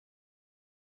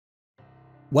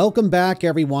Welcome back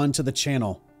everyone to the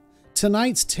channel.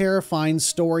 Tonight's terrifying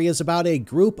story is about a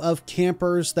group of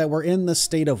campers that were in the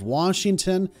state of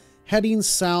Washington heading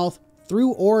south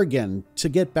through Oregon to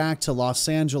get back to Los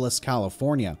Angeles,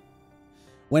 California.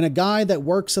 When a guy that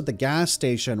works at the gas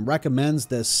station recommends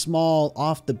this small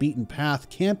off-the-beaten-path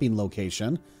camping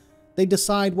location, they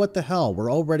decide, what the hell, we're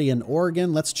already in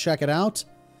Oregon, let's check it out.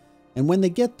 And when they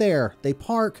get there, they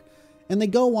park and they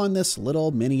go on this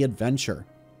little mini adventure.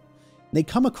 They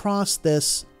come across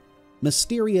this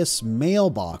mysterious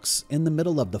mailbox in the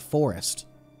middle of the forest.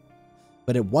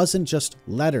 But it wasn't just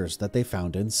letters that they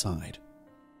found inside.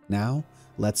 Now,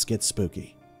 let's get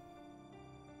spooky.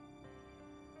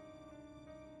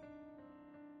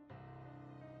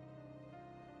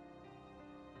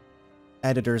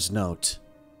 Editor's note.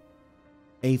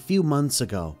 A few months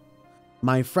ago,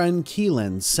 my friend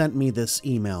Keelan sent me this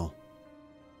email.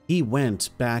 He went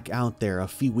back out there a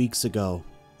few weeks ago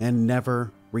and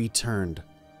never returned.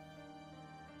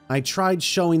 I tried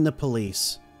showing the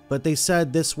police, but they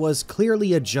said this was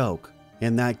clearly a joke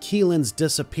and that Keelan's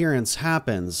disappearance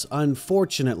happens,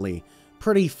 unfortunately,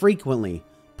 pretty frequently,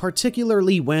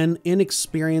 particularly when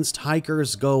inexperienced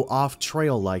hikers go off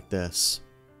trail like this.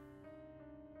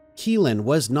 Keelan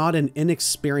was not an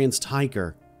inexperienced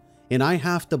hiker, and I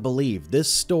have to believe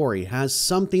this story has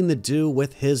something to do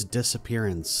with his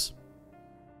disappearance.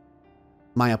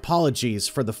 My apologies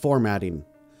for the formatting.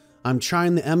 I'm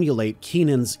trying to emulate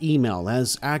Keenan's email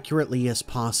as accurately as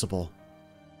possible.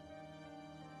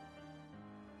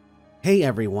 Hey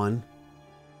everyone.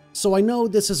 So I know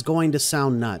this is going to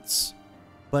sound nuts,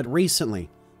 but recently,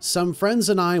 some friends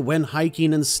and I went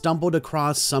hiking and stumbled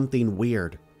across something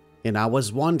weird, and I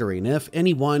was wondering if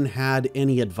anyone had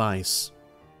any advice.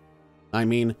 I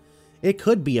mean, it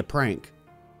could be a prank,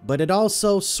 but it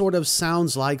also sort of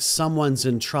sounds like someone's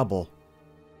in trouble.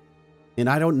 And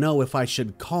I don't know if I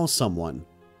should call someone.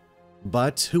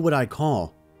 But who would I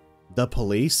call? The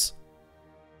police?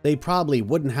 They probably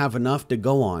wouldn't have enough to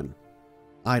go on.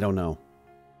 I don't know.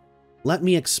 Let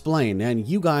me explain, and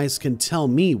you guys can tell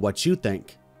me what you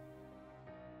think.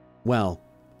 Well,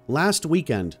 last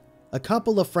weekend, a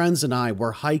couple of friends and I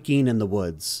were hiking in the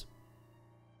woods.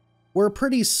 We're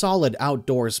pretty solid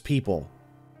outdoors people,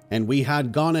 and we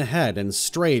had gone ahead and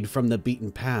strayed from the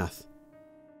beaten path.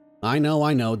 I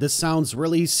know, this sounds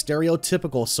really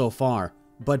stereotypical so far,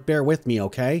 but bear with me,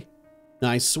 okay?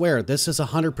 I swear this is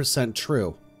 100%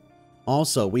 true.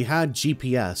 Also, we had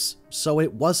GPS, so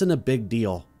it wasn't a big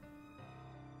deal.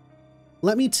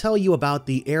 Let me tell you about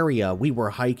the area we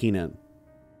were hiking in.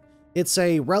 It's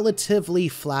a relatively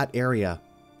flat area.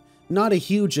 Not a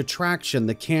huge attraction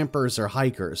to campers or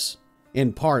hikers,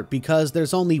 in part because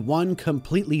there's only one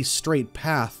completely straight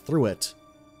path through it.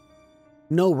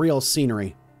 No real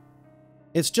scenery.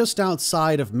 It's just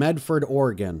outside of Medford,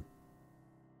 Oregon.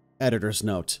 Editor's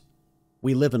note.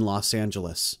 We live in Los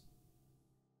Angeles.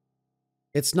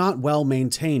 It's not well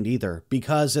maintained either,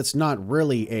 because it's not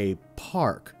really a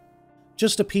park.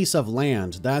 Just a piece of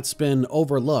land that's been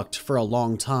overlooked for a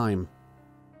long time.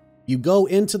 You go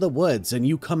into the woods and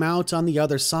you come out on the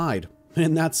other side,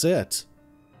 and that's it.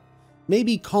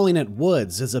 Maybe calling it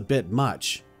woods is a bit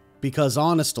much, because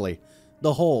honestly,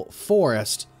 the whole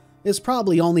forest is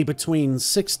probably only between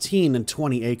 16 and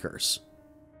 20 acres.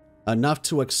 Enough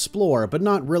to explore, but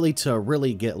not really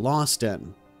to get lost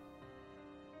in.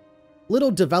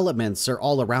 Little developments are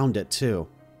all around it too.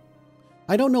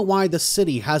 I don't know why the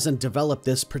city hasn't developed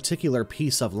this particular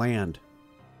piece of land.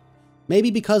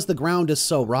 Maybe because the ground is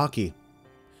so rocky.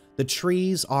 The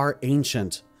trees are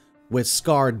ancient, with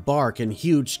scarred bark and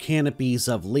huge canopies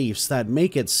of leaves that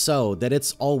make it so that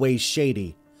it's always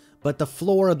shady. But the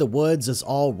floor of the woods is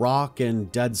all rock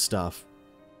and dead stuff.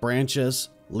 Branches,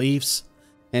 leaves,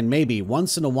 and maybe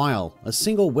once in a while, a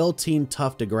single wilting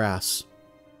tuft of grass.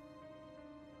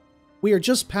 We are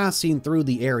just passing through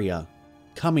the area,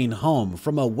 coming home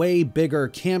from a way bigger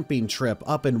camping trip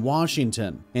up in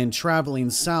Washington and traveling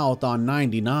south on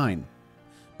 99.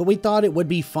 But we thought it would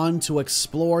be fun to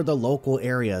explore the local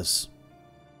areas.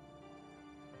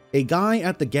 A guy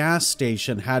at the gas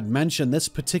station had mentioned this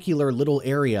particular little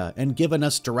area and given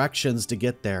us directions to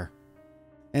get there.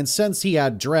 And since he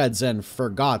had dreads and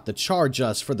forgot to charge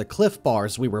us for the Cliff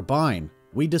Bars we were buying,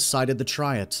 we decided to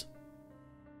try it.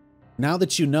 Now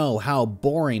that you know how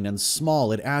boring and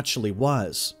small it actually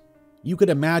was, you could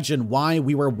imagine why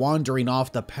we were wandering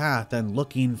off the path and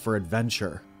looking for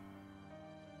adventure.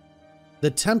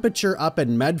 The temperature up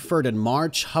in Medford in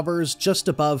March hovers just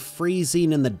above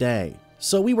freezing in the day,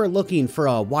 so we were looking for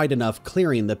a wide enough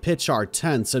clearing to pitch our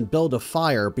tents and build a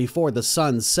fire before the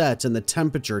sun set and the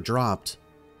temperature dropped.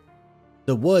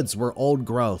 The woods were old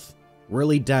growth,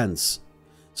 really dense.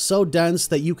 So dense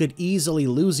that you could easily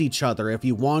lose each other if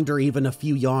you wander even a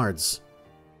few yards.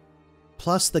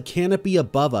 Plus, the canopy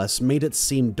above us made it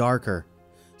seem darker,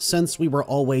 since we were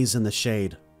always in the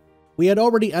shade. We had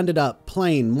already ended up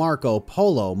playing Marco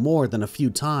Polo more than a few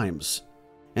times,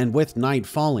 and with night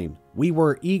falling, we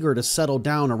were eager to settle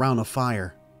down around a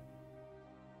fire.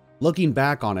 Looking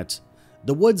back on it,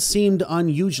 the woods seemed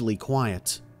unusually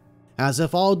quiet, as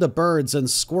if all the birds and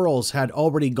squirrels had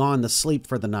already gone to sleep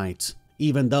for the night,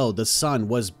 even though the sun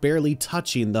was barely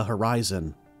touching the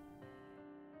horizon.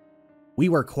 We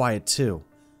were quiet too,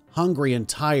 hungry and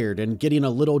tired and getting a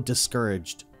little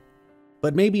discouraged.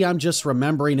 But maybe I'm just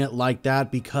remembering it like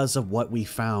that because of what we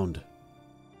found.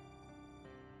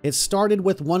 It started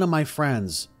with one of my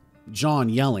friends, John,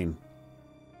 yelling,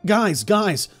 "Guys,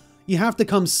 you have to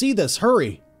come see this,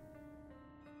 hurry!"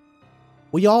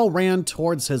 We all ran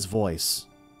towards his voice.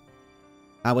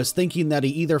 I was thinking that he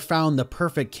either found the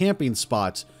perfect camping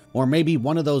spot or maybe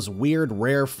one of those weird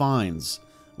rare finds,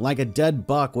 like a dead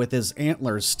buck with his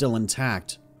antlers still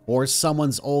intact, or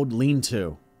someone's old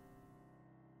lean-to.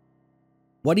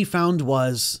 What he found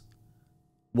was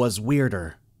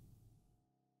weirder.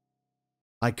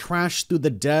 I crashed through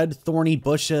the dead, thorny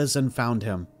bushes and found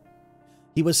him.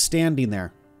 He was standing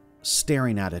there,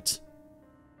 staring at it.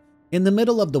 In the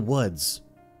middle of the woods,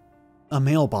 a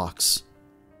mailbox.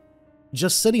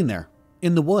 Just sitting there,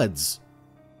 in the woods.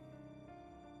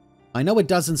 I know it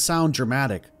doesn't sound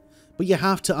dramatic, but you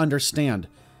have to understand,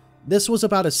 this was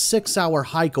about a 6-hour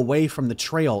hike away from the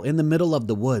trail in the middle of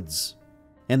the woods.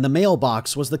 And the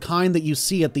mailbox was the kind that you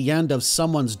see at the end of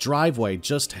someone's driveway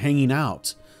just hanging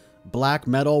out. Black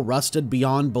metal rusted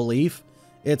beyond belief,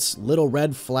 its little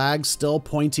red flag still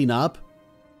pointing up,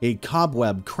 a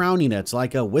cobweb crowning it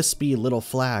like a wispy little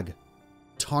flag.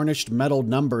 Tarnished metal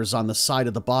numbers on the side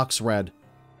of the box read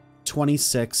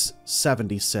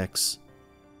 2676.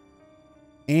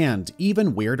 And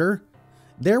even weirder,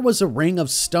 there was a ring of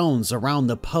stones around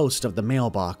the post of the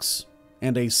mailbox,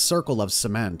 and a circle of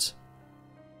cement.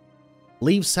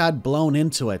 Leaves had blown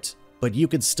into it, but you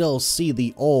could still see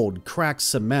the old, cracked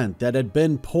cement that had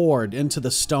been poured into the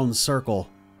stone circle.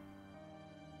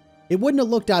 It wouldn't have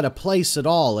looked out of place at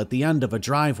all at the end of a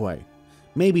driveway,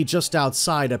 maybe just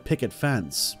outside a picket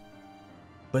fence.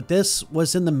 But this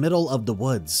was in the middle of the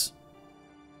woods.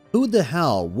 Who the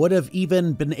hell would have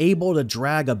even been able to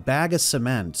drag a bag of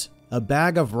cement, a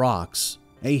bag of rocks,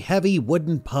 a heavy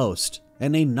wooden post,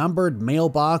 and a numbered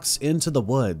mailbox into the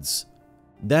woods,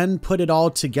 then put it all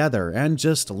together and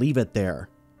just leave it there?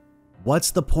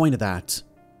 What's the point of that?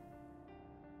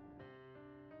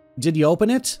 Did you open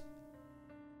it?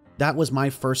 That was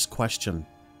my first question.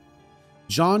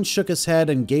 John shook his head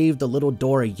and gave the little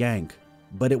door a yank,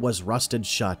 but it was rusted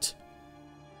shut.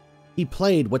 He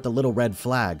played with the little red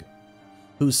flag,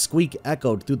 whose squeak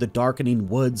echoed through the darkening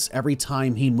woods every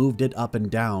time he moved it up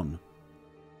and down.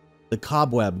 The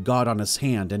cobweb got on his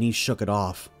hand and he shook it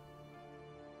off.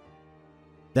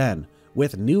 Then,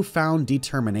 with newfound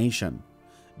determination,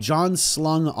 John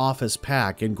slung off his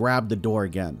pack and grabbed the door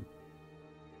again.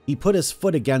 He put his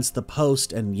foot against the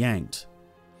post and yanked.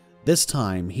 This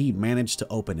time, he managed to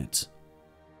open it.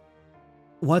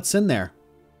 "What's in there?"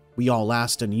 we all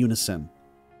asked in unison.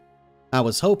 I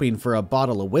was hoping for a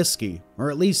bottle of whiskey, or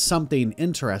at least something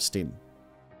interesting,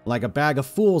 like a bag of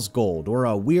fool's gold or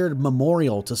a weird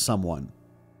memorial to someone.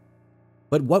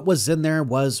 But what was in there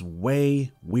was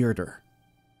way weirder.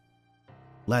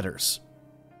 Letters.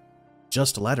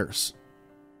 Just letters.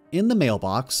 In the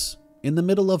mailbox, in the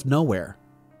middle of nowhere.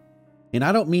 And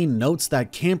I don't mean notes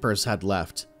that campers had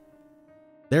left.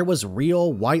 There was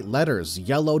real white letters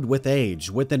yellowed with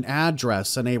age, with an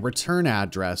address and a return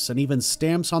address and even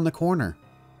stamps on the corner.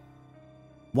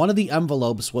 One of the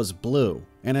envelopes was blue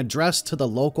and addressed to the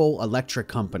local electric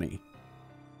company.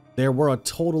 There were a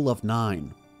total of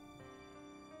 9.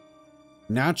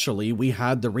 Naturally, we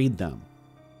had to read them.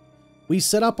 We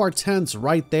set up our tents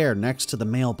right there next to the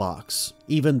mailbox,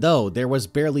 even though there was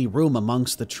barely room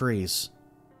amongst the trees.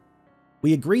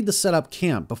 We agreed to set up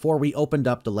camp before we opened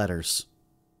up the letters.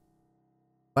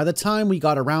 By the time we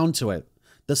got around to it,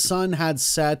 the sun had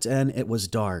set and it was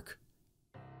dark.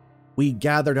 We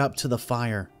gathered up to the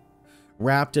fire,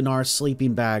 wrapped in our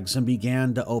sleeping bags, and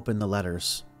began to open the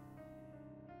letters.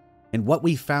 And what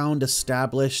we found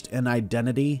established an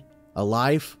identity, a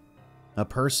life, a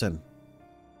person.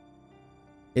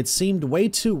 It seemed way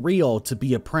too real to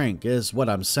be a prank, is what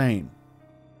I'm saying.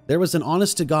 There was an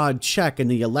honest-to-God check in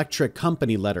the electric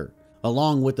company letter,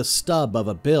 along with the stub of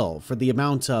a bill for the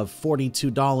amount of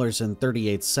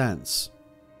 $42.38.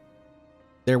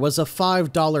 There was a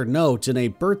 $5 note and a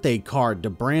birthday card to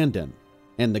Brandon,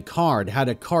 and the card had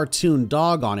a cartoon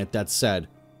dog on it that said,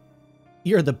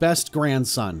 "You're the best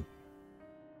grandson."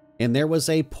 And there was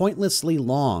a pointlessly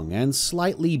long and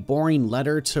slightly boring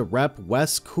letter to Rep.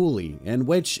 Wes Cooley in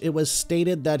which it was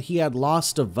stated that he had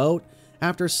lost a vote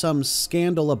after some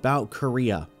scandal about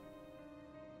Korea.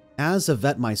 As a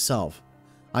vet myself,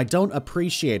 I don't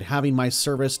appreciate having my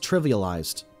service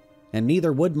trivialized, and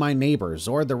neither would my neighbors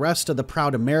or the rest of the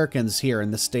proud Americans here in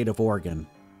the state of Oregon.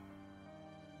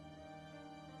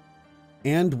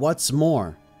 And what's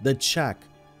more, the check,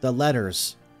 the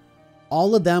letters,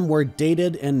 all of them were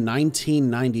dated in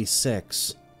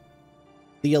 1996.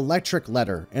 The electric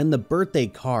letter and the birthday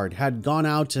card had gone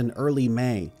out in early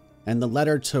May, and the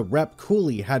letter to Rep.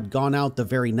 Cooley had gone out the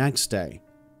very next day.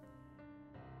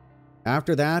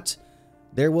 After that,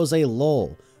 there was a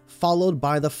lull, followed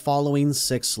by the following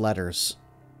 6 letters.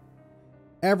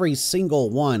 Every single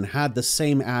one had the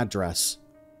same address: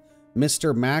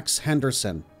 Mr. Max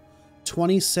Henderson,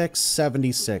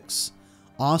 2676,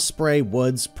 Osprey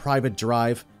Woods Private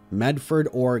Drive, Medford,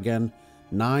 Oregon,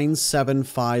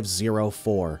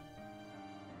 97504.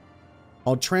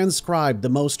 I'll transcribe the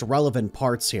most relevant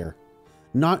parts here,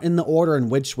 not in the order in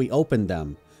which we opened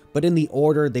them, but in the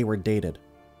order they were dated.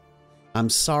 I'm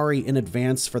sorry in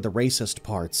advance for the racist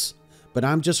parts, but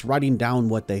I'm just writing down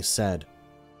what they said.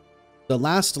 The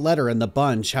last letter in the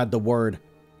bunch had the word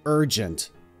 "urgent"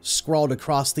 scrawled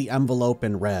across the envelope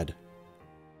in red.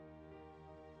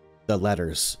 The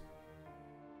letters.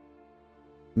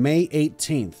 May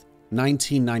 18th,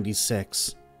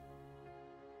 1996.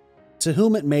 To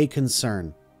whom it may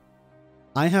concern,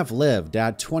 I have lived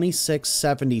at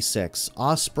 2676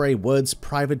 Osprey Woods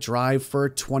Private Drive for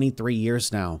 23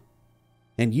 years now,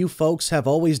 and you folks have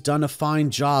always done a fine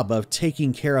job of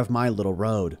taking care of my little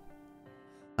road.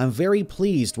 I'm very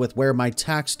pleased with where my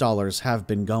tax dollars have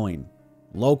been going,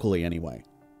 locally anyway.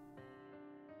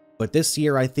 But this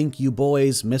year I think you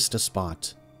boys missed a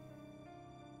spot.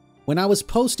 When I was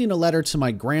posting a letter to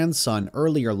my grandson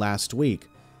earlier last week,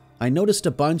 I noticed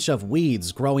a bunch of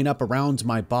weeds growing up around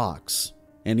my box,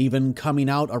 and even coming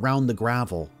out around the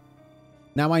gravel.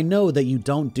 Now I know that you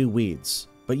don't do weeds,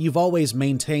 but you've always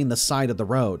maintained the side of the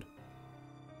road.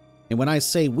 And when I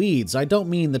say weeds, I don't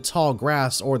mean the tall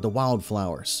grass or the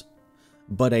wildflowers,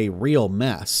 but a real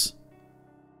mess.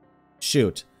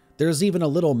 Shoot, there's even a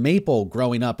little maple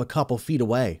growing up a couple feet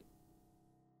away.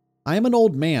 I am an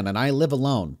old man and I live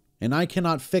alone, and I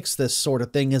cannot fix this sort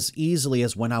of thing as easily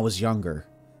as when I was younger,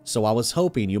 so I was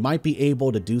hoping you might be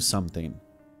able to do something.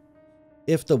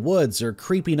 If the woods are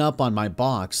creeping up on my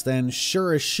box, then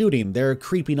sure as shooting they're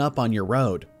creeping up on your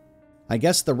road. I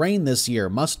guess the rain this year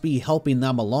must be helping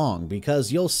them along,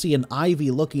 because you'll see an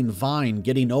ivy-looking vine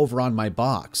getting over on my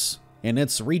box, and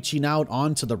it's reaching out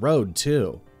onto the road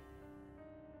too.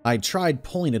 I tried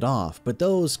pulling it off, but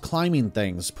those climbing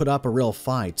things put up a real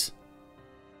fight.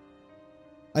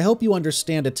 I hope you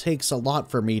understand it takes a lot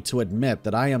for me to admit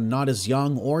that I am not as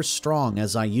young or strong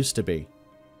as I used to be,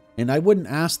 and I wouldn't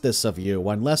ask this of you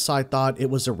unless I thought it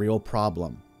was a real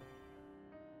problem.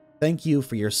 Thank you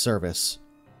for your service.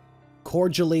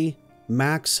 Cordially,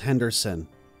 Max Henderson.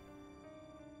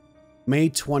 May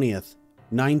 20th,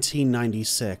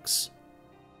 1996.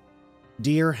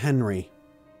 Dear Henry,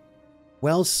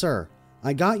 well, sir,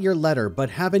 I got your letter but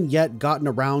haven't yet gotten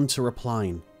around to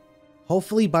replying.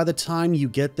 Hopefully by the time you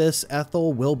get this,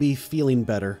 Ethel will be feeling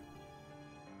better.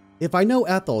 If I know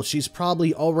Ethel, she's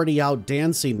probably already out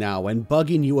dancing now and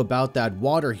bugging you about that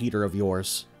water heater of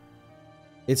yours.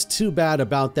 It's too bad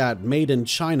about that made in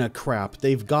China crap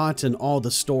they've got in all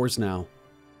the stores now.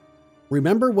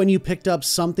 Remember when you picked up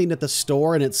something at the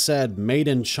store and it said made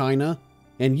in China,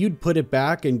 and you'd put it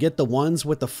back and get the ones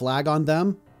with the flag on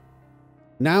them?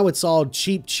 Now it's all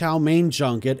cheap chow mein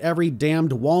junk at every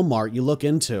damned Walmart you look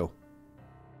into.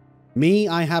 Me,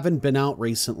 I haven't been out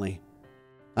recently.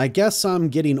 I guess I'm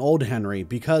getting old, Henry,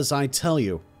 because I tell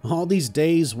you, all these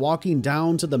days walking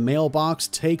down to the mailbox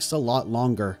takes a lot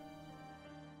longer.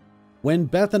 When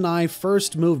Beth and I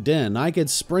first moved in, I could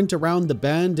sprint around the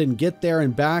bend and get there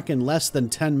and back in less than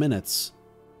 10 minutes.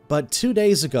 But 2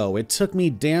 days ago, it took me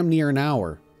damn near an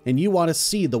hour, and you ought to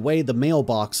see the way the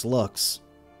mailbox looks.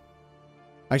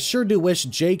 I sure do wish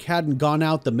Jake hadn't gone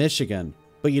out to Michigan,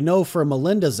 but you know, for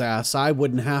Melinda's ass, I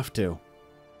wouldn't have to.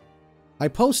 I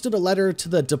posted a letter to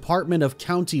the Department of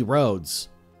County Roads,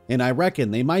 and I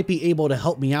reckon they might be able to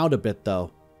help me out a bit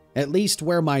though, at least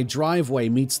where my driveway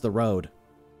meets the road.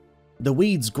 The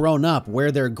weeds grown up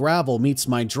where their gravel meets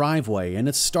my driveway, and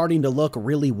it's starting to look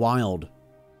really wild.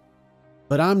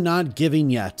 But I'm not giving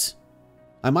yet.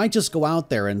 I might just go out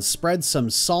there and spread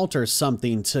some salt or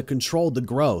something to control the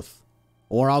growth.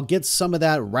 Or I'll get some of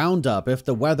that Roundup if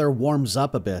the weather warms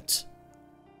up a bit.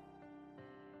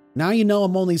 Now you know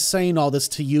I'm only saying all this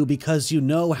to you because you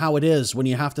know how it is when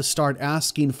you have to start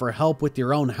asking for help with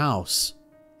your own house.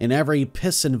 And every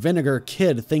piss and vinegar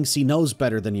kid thinks he knows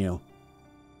better than you.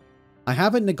 I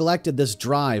haven't neglected this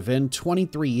drive in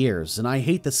 23 years, and I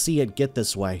hate to see it get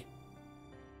this way.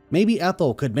 Maybe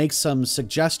Ethel could make some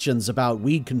suggestions about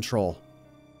weed control.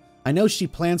 I know she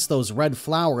plants those red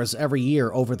flowers every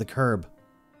year over the curb.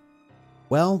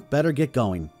 Well, better get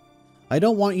going. I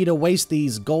don't want you to waste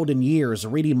these golden years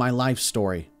reading my life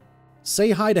story.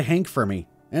 Say hi to Hank for me,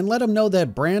 and let him know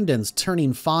that Brandon's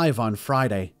turning 5 on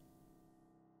Friday.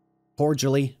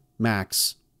 Cordially,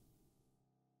 Max.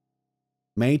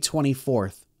 May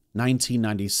 24th,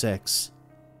 1996.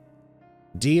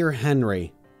 Dear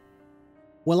Henry,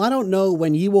 well, I don't know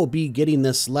when you will be getting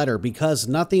this letter because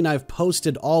nothing I've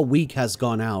posted all week has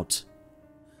gone out.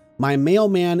 My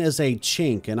mailman is a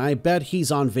chink and I bet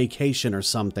he's on vacation or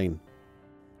something.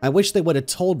 I wish they would have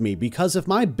told me because if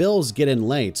my bills get in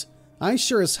late, I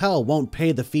sure as hell won't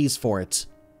pay the fees for it.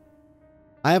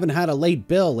 I haven't had a late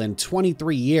bill in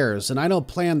 23 years and I don't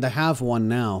plan to have one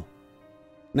now.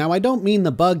 Now, I don't mean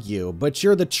to bug you, but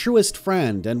you're the truest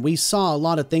friend and we saw a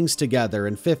lot of things together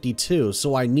in 52,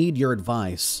 so I need your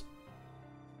advice.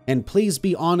 And please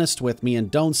be honest with me and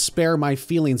don't spare my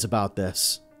feelings about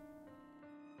this.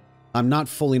 I'm not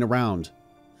fooling around.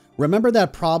 Remember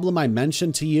that problem I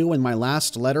mentioned to you in my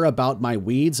last letter about my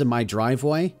weeds in my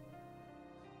driveway?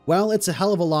 Well, it's a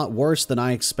hell of a lot worse than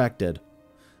I expected.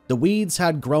 The weeds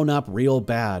had grown up real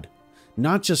bad.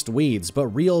 Not just weeds, but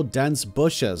real dense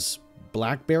bushes,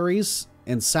 blackberries,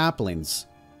 and saplings.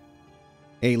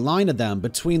 A line of them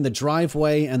between the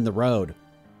driveway and the road.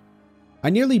 I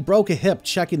nearly broke a hip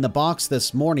checking the box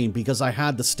this morning because I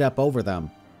had to step over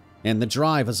them, and the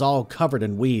drive is all covered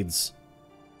in weeds.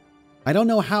 I don't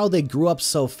know how they grew up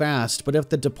so fast, but if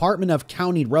the Department of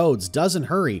County Roads doesn't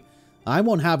hurry, I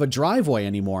won't have a driveway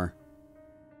anymore.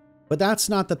 But that's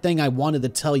not the thing I wanted to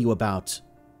tell you about.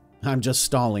 I'm just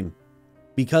stalling.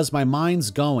 Because my mind's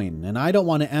going, and I don't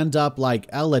want to end up like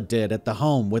Ella did at the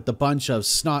home with a bunch of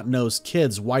snot-nosed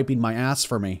kids wiping my ass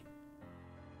for me.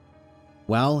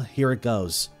 Well, here it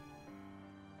goes.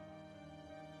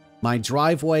 My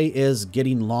driveway is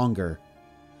getting longer.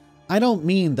 I don't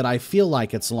mean that I feel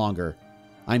like it's longer.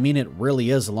 I mean it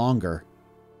really is longer.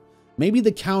 Maybe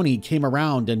the county came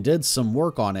around and did some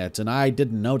work on it and I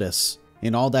didn't notice,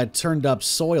 and all that turned up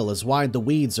soil is why the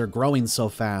weeds are growing so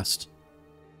fast.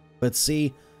 But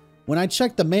see, when I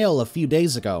checked the mail a few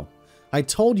days ago, I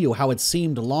told you how it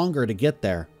seemed longer to get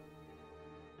there.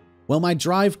 Well, my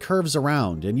drive curves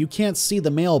around and you can't see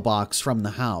the mailbox from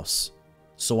the house.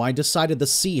 So I decided to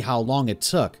see how long it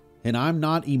took, and I'm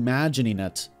not imagining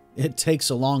it. It takes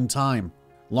a long time,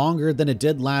 longer than it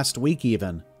did last week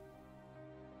even.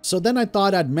 So then I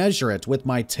thought I'd measure it with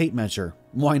my tape measure.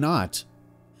 Why not?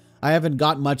 I haven't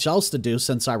got much else to do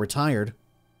since I retired.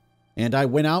 And I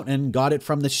went out and got it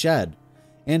from the shed,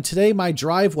 and today my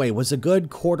driveway was a good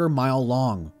quarter-mile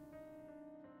long.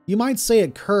 You might say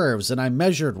it curves and I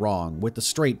measured wrong with the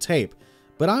straight tape,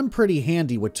 but I'm pretty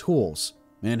handy with tools.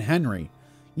 And Henry,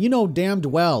 you know damned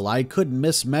well I couldn't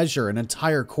mismeasure an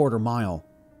entire quarter-mile.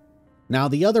 Now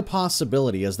the other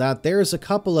possibility is that there's a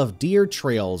couple of deer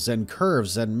trails and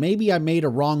curves and maybe I made a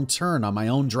wrong turn on my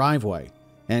own driveway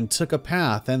and took a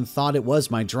path and thought it was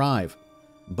my drive.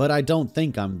 But I don't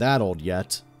think I'm that old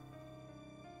yet.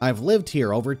 I've lived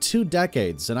here over 2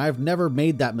 decades and I've never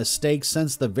made that mistake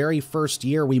since the very first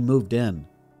year we moved in.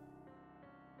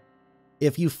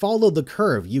 If you follow the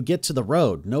curve, you get to the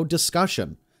road, no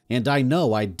discussion, and I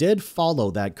know I did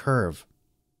follow that curve.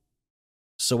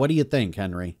 So what do you think,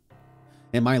 Henry?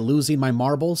 Am I losing my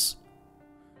marbles?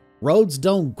 Roads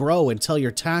don't grow until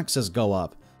your taxes go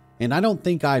up, and I don't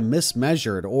think I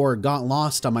mismeasured or got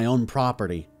lost on my own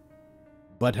property.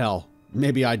 But hell,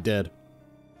 maybe I did.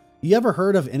 You ever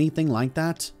heard of anything like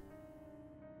that?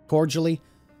 Cordially,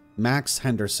 Max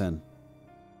Henderson.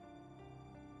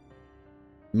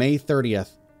 May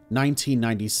 30th,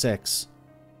 1996.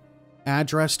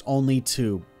 Addressed only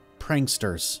to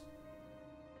pranksters.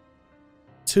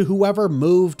 To whoever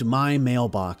moved my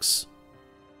mailbox.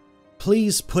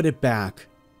 Please put it back.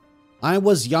 I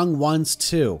was young once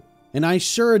too, and I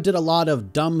sure did a lot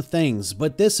of dumb things,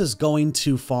 but this is going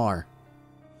too far.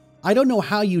 I don't know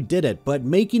how you did it, but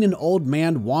making an old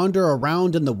man wander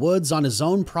around in the woods on his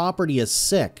own property is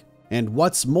sick, and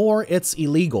what's more, it's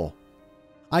illegal.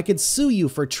 I could sue you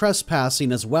for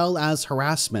trespassing as well as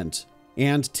harassment,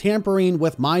 and tampering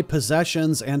with my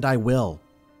possessions, and I will.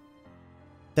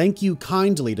 Thank you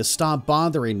kindly to stop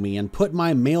bothering me and put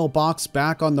my mailbox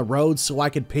back on the road so I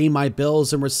could pay my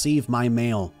bills and receive my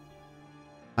mail.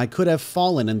 I could have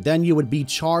fallen and then you would be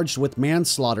charged with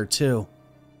manslaughter too.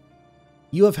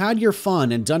 You have had your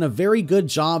fun and done a very good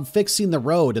job fixing the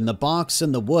road and the box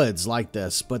in the woods like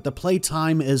this, but the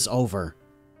playtime is over.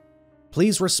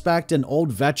 Please respect an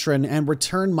old veteran and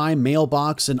return my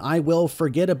mailbox and I will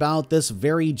forget about this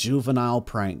very juvenile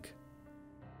prank.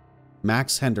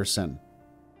 Max Henderson.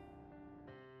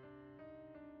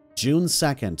 June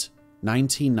 2nd,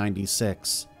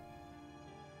 1996.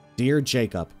 Dear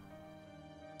Jacob,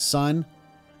 Son,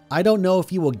 I don't know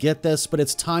if you will get this, but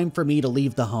it's time for me to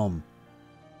leave the home.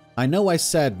 I know I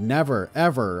said never,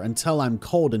 ever until I'm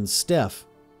cold and stiff,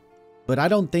 but I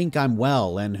don't think I'm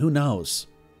well, and who knows,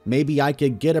 maybe I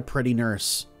could get a pretty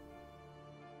nurse.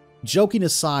 Joking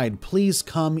aside, please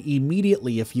come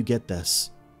immediately if you get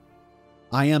this.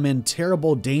 I am in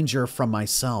terrible danger from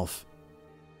myself.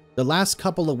 The last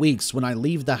couple of weeks when I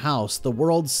leave the house, the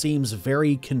world seems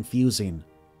very confusing.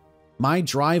 My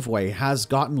driveway has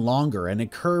gotten longer and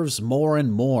it curves more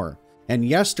and more. And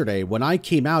yesterday, when I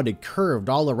came out, it curved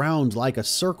all around like a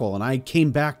circle and I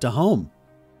came back to home.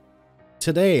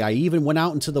 Today, I even went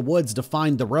out into the woods to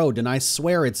find the road and I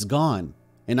swear it's gone.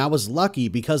 And I was lucky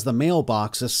because the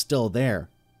mailbox is still there.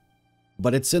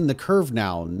 But it's in the curve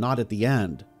now, not at the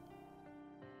end.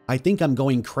 I think I'm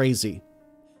going crazy.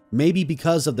 Maybe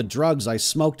because of the drugs I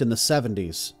smoked in the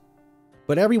 70s.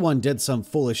 But everyone did some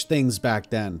foolish things back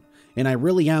then, and I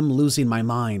really am losing my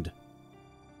mind.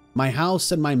 My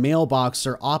house and my mailbox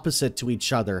are opposite to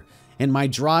each other, and my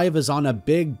drive is on a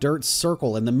big dirt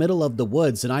circle in the middle of the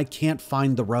woods and I can't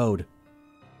find the road.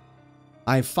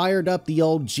 I fired up the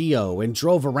old Geo and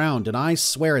drove around and I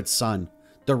swear it, son,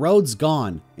 the road's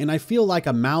gone and I feel like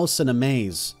a mouse in a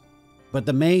maze. But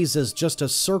the maze is just a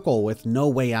circle with no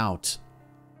way out.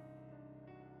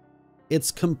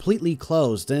 It's completely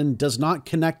closed and does not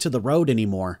connect to the road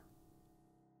anymore.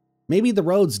 Maybe the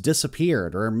road's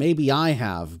disappeared, or maybe I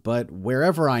have, but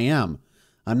wherever I am,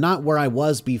 I'm not where I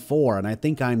was before and I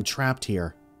think I'm trapped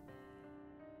here.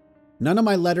 None of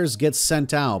my letters get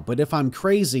sent out, but if I'm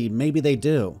crazy, maybe they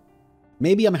do.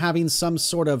 Maybe I'm having some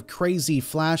sort of crazy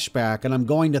flashback and I'm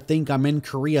going to think I'm in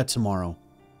Korea tomorrow.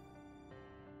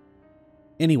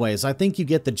 Anyways, I think you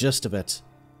get the gist of it.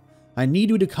 I need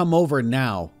you to come over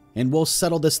now, and we'll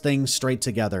settle this thing straight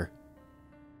together.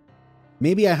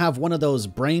 Maybe I have one of those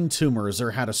brain tumors or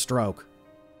had a stroke.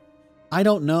 I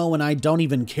don't know and I don't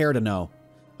even care to know.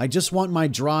 I just want my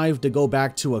drive to go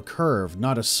back to a curve,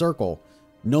 not a circle.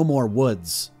 No more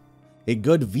woods. A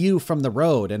good view from the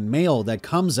road and mail that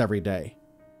comes every day.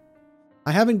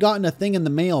 I haven't gotten a thing in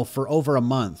the mail for over a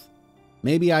month.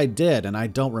 Maybe I did and I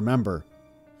don't remember.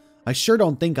 I sure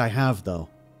don't think I have though.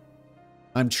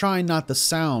 I'm trying not to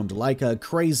sound like a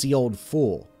crazy old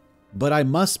fool, but I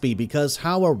must be because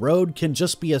how a road can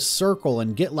just be a circle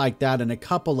and get like that in a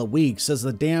couple of weeks is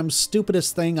the damn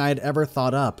stupidest thing I had ever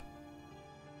thought up.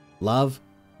 Love,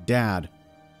 Dad.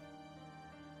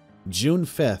 June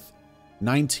 5th,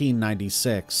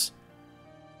 1996.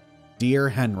 Dear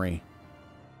Henry,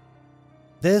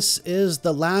 this is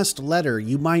the last letter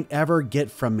you might ever get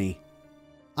from me.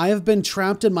 I have been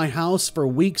trapped in my house for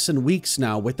weeks and weeks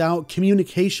now without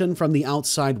communication from the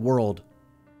outside world.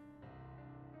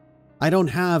 I don't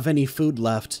have any food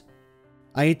left.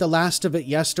 I ate the last of it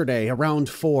yesterday around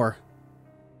 4.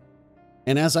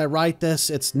 And as I write this,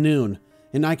 it's noon,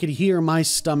 and I could hear my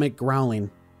stomach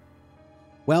growling.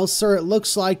 Well, sir, it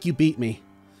looks like you beat me,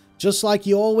 just like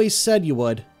you always said you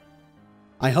would.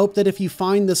 I hope that if you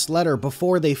find this letter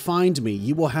before they find me,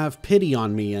 you will have pity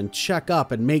on me and check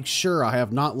up and make sure I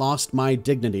have not lost my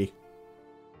dignity.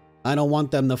 I don't want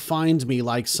them to find me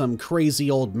like some crazy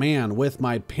old man with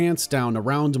my pants down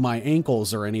around my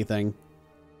ankles or anything.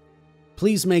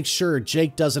 Please make sure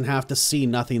Jake doesn't have to see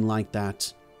nothing like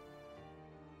that.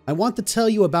 I want to tell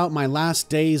you about my last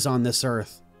days on this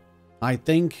earth. I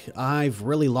think I've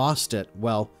really lost it.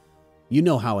 Well, you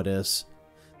know how it is.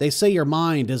 They say your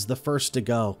mind is the first to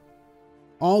go.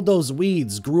 All those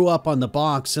weeds grew up on the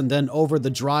box and then over the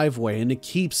driveway and it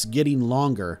keeps getting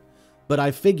longer. But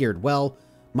I figured, well,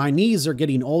 my knees are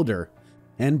getting older,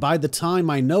 and by the time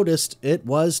I noticed, it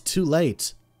was too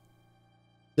late.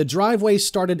 The driveway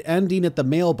started ending at the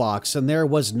mailbox and there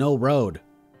was no road,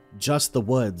 just the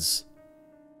woods.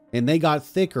 And they got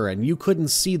thicker and you couldn't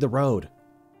see the road.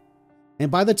 And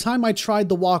by the time I tried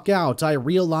to walk out, I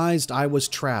realized I was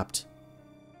trapped.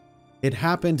 It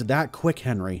happened that quick,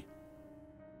 Henry.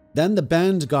 Then the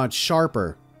bend got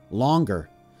sharper, longer,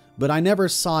 but I never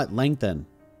saw it lengthen.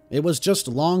 It was just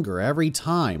longer every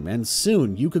time, and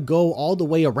soon you could go all the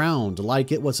way around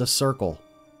like it was a circle.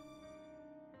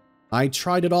 I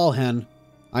tried it all, Hen.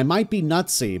 I might be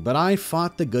nutsy, but I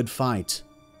fought the good fight.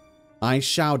 I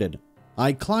shouted.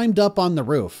 I climbed up on the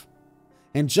roof.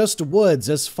 And just woods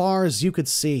as far as you could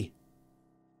see.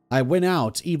 I went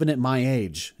out even at my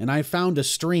age, and I found a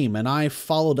stream and I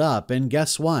followed up, and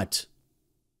guess what?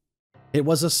 It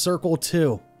was a circle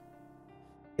too.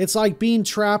 It's like being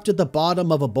trapped at the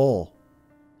bottom of a bowl.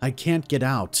 I can't get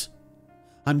out.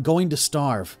 I'm going to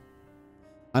starve.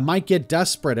 I might get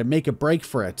desperate and make a break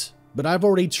for it, but I've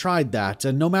already tried that,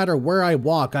 and no matter where I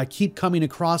walk, I keep coming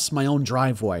across my own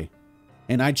driveway.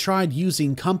 And I tried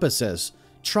using compasses,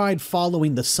 tried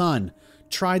following the sun,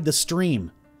 tried the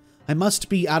stream. I must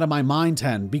be out of my mind,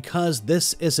 Hen, because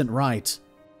this isn't right.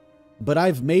 But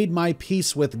I've made my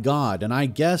peace with God, and I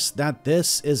guess that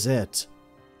this is it.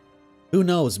 Who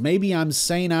knows, maybe I'm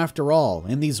sane after all,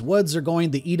 and these woods are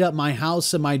going to eat up my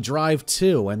house and my drive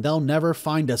too, and they'll never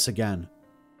find us again.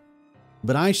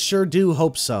 But I sure do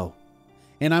hope so.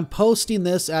 And I'm posting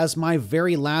this as my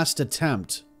very last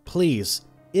attempt. Please,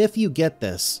 if you get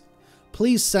this,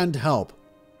 please send help.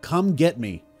 Come get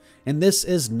me. And this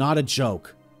is not a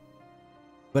joke.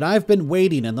 But I've been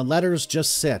waiting and the letters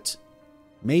just sit.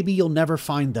 Maybe you'll never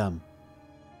find them.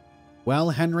 Well,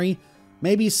 Henry,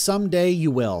 maybe someday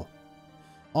you will.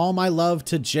 All my love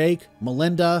to Jake,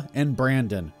 Melinda, and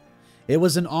Brandon. It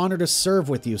was an honor to serve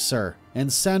with you, sir,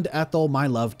 and send Ethel my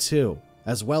love too,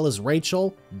 as well as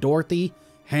Rachel, Dorothy,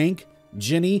 Hank,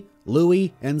 Ginny,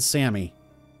 Louie, and Sammy.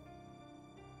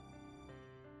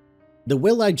 The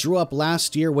will I drew up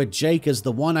last year with Jake is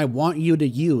the one I want you to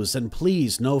use, and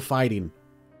please, no fighting.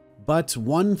 But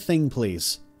one thing,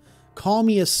 please. Call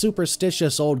me a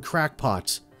superstitious old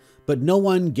crackpot, but no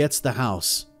one gets the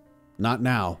house. Not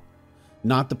now.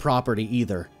 Not the property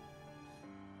either.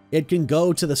 It can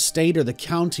go to the state or the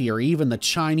county or even the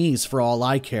Chinese for all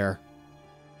I care.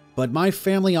 But my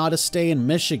family ought to stay in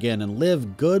Michigan and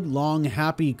live good, long,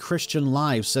 happy Christian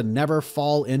lives and never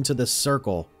fall into this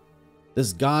circle.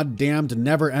 This goddamned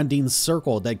never-ending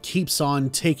circle that keeps on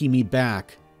taking me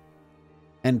back.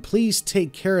 And please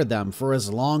take care of them for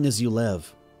as long as you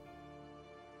live.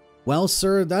 Well,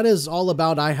 sir, that is all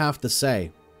about I have to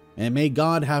say, and may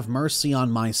God have mercy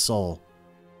on my soul.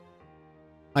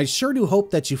 I sure do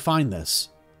hope that you find this,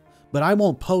 but I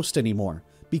won't post anymore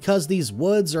because these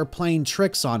woods are playing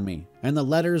tricks on me and the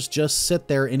letters just sit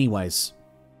there anyways.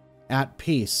 At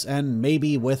peace, and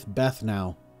maybe with Beth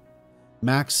now.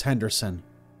 Max Henderson.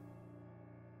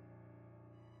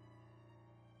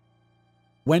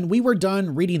 When we were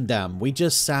done reading them, we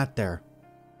just sat there.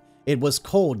 It was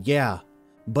cold, yeah,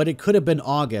 but it could have been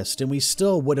August and we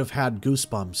still would have had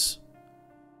goosebumps.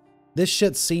 This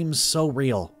shit seems so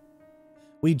real.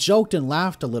 We joked and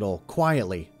laughed a little,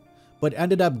 quietly, but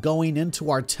ended up going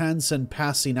into our tents and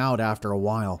passing out after a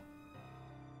while.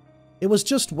 It was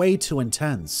just way too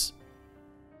intense.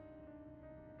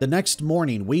 The next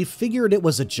morning, we figured it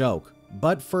was a joke,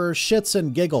 but for shits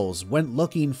and giggles, went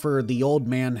looking for the old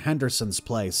man Henderson's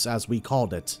place, as we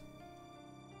called it.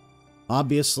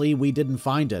 Obviously, we didn't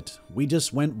find it. We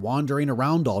just went wandering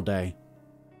around all day.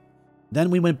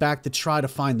 Then we went back to try to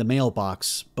find the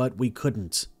mailbox, but we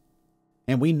couldn't.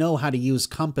 And we know how to use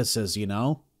compasses, you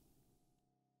know?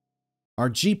 Our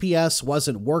GPS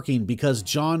wasn't working because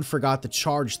John forgot to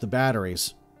charge the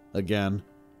batteries. Again.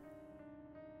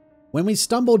 When we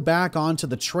stumbled back onto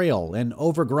the trail, an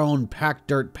overgrown packed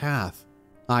dirt path,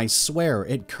 I swear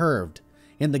it curved,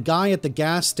 and the guy at the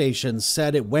gas station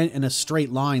said it went in a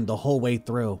straight line the whole way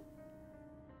through.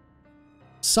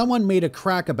 Someone made a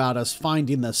crack about us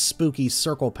finding the spooky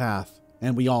circle path,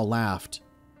 and we all laughed.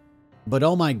 But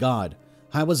oh my God,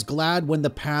 I was glad when the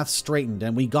path straightened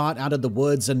and we got out of the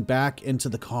woods and back into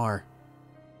the car.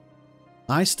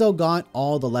 I still got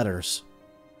all the letters.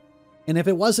 And if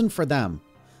it wasn't for them,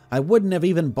 I wouldn't have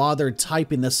even bothered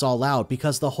typing this all out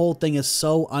because the whole thing is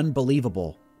so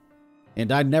unbelievable.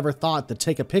 And I never thought to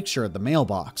take a picture of the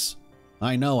mailbox.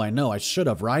 I know, I should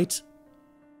have, right?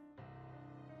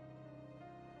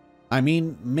 I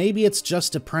mean, maybe it's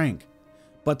just a prank,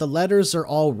 but the letters are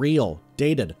all real,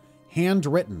 dated,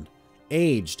 handwritten,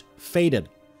 aged, faded.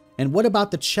 And what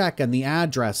about the check and the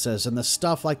addresses and the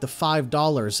stuff like the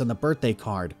 $5 and the birthday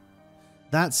card?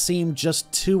 That seemed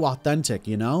just too authentic,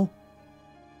 you know?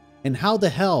 And how the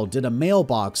hell did a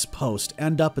mailbox post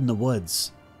end up in the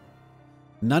woods?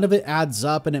 None of it adds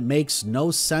up and it makes no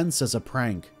sense as a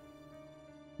prank.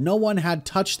 No one had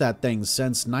touched that thing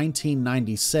since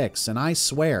 1996, and I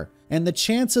swear, and the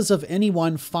chances of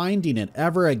anyone finding it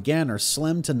ever again are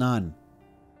slim to none.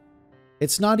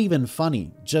 It's not even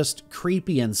funny, just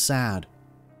creepy and sad.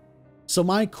 So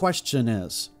my question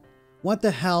is, what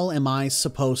the hell am I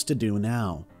supposed to do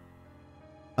now?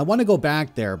 I want to go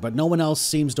back there, but no one else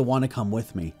seems to want to come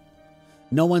with me.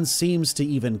 No one seems to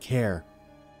even care.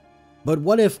 But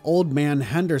what if Old Man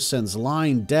Henderson's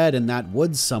lying dead in that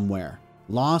woods somewhere,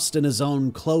 lost in his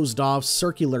own closed-off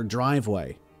circular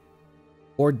driveway?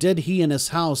 Or did he and his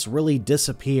house really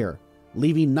disappear,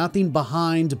 leaving nothing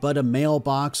behind but a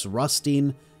mailbox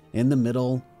rusting in the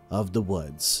middle of the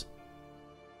woods?